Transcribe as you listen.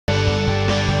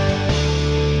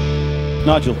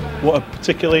Nigel, what a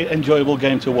particularly enjoyable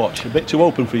game to watch. A bit too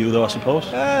open for you though, I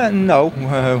suppose? No,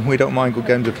 we don't mind good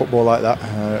games of football like that,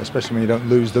 especially when you don't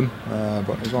lose them.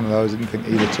 But it was one of those, I didn't think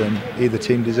either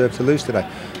team deserved to lose today.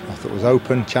 I thought it was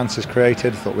open, chances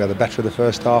created, I thought we had the better of the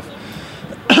first half.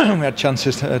 We had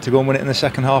chances to go and win it in the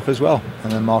second half as well.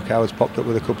 And then Mark Howard's popped up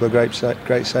with a couple of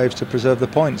great saves to preserve the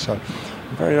point. So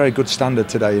very, very good standard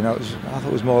today. I thought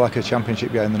it was more like a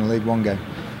championship game than a League One game.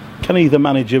 Can either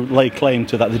manager lay claim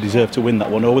to that they deserve to win that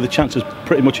one, or were the chances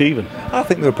pretty much even? I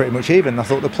think they were pretty much even. I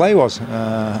thought the play was.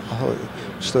 I thought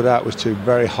it stood out was two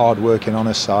very hard-working,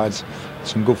 honest sides.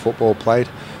 Some good football played.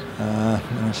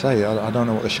 And I say, I don't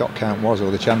know what the shot count was or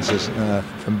the chances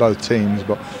from both teams,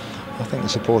 but I think the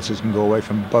supporters can go away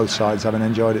from both sides having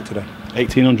enjoyed it today.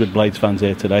 1,800 Blades fans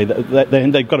here today. They've got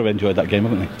to have enjoyed that game,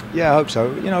 haven't they? Yeah, I hope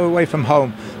so. Away from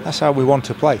home, that's how we want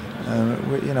to play.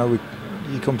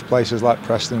 You come to places like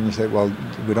Preston and you think, well,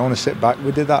 we don't want to sit back.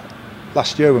 We did that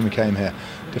last year when we came here.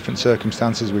 Different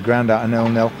circumstances, we ground out a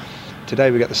 0-0.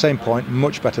 Today we get the same point,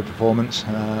 much better performance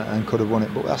and could have won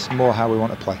it, but that's more how we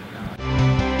want to play.